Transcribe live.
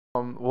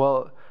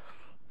Well,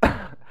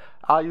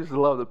 I used to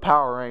love the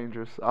Power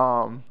Rangers.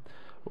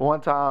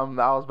 One time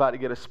I was about to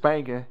get a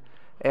spanking,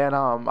 and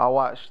I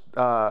watched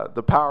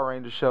the Power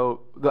Rangers show.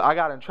 I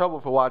got in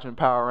trouble for watching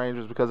Power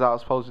Rangers because I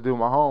was supposed to do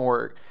my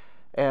homework,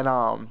 and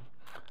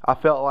I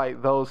felt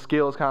like those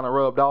skills kind of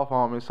rubbed off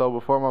on me. So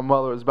before my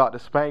mother was about to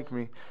spank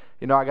me,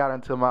 I got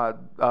into my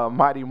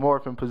Mighty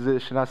Morphin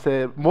position. I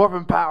said,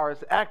 "Morphin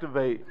powers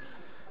activate,"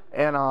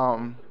 and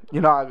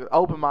I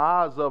opened my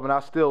eyes up, and I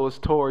still was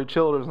Tori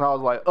Childers, and I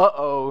was like,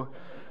 "Uh-oh."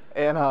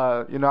 And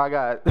I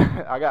got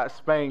I got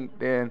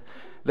spanked, and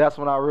that's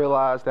when I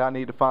realized that I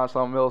need to find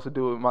something else to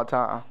do with my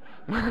time.